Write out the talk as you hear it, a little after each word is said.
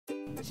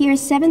Here are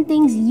 7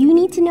 things you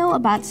need to know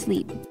about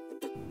sleep.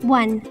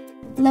 1.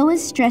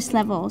 Lowers stress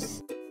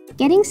levels.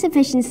 Getting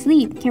sufficient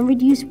sleep can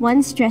reduce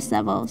one's stress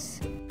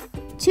levels.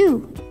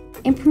 2.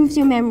 Improves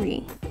your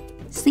memory.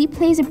 Sleep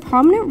plays a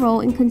prominent role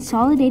in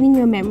consolidating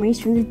your memories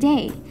from the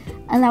day,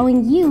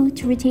 allowing you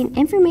to retain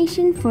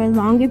information for a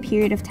longer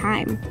period of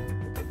time.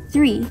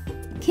 3.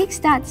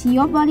 Kickstarts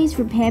your body's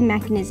repair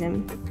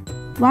mechanism.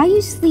 While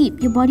you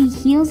sleep, your body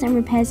heals and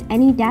repairs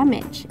any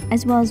damage,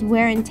 as well as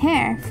wear and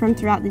tear from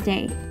throughout the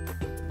day.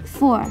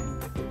 4.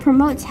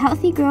 Promotes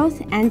healthy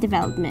growth and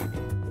development.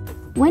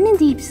 When in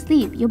deep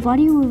sleep, your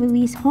body will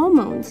release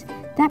hormones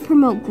that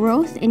promote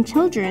growth in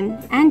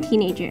children and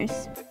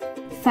teenagers.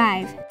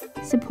 5.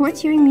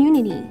 Supports your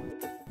immunity.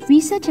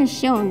 Research has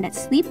shown that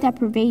sleep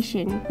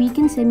deprivation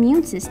weakens the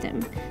immune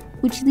system,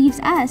 which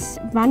leaves us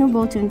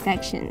vulnerable to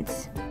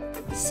infections.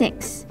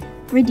 6.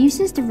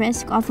 Reduces the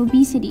risk of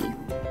obesity.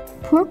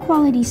 Poor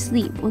quality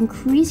sleep will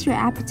increase your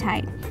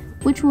appetite,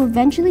 which will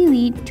eventually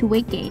lead to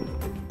weight gain.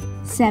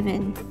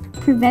 7.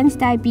 Prevents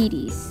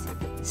diabetes.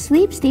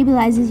 Sleep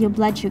stabilizes your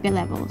blood sugar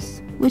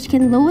levels, which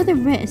can lower the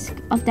risk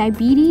of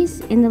diabetes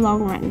in the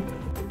long run.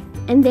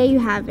 And there you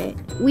have it.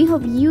 We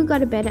hope you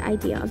got a better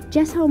idea of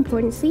just how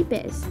important sleep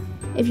is.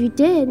 If you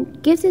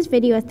did, give this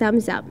video a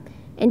thumbs up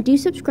and do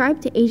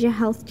subscribe to Asia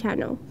Health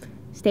channel.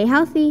 Stay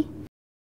healthy.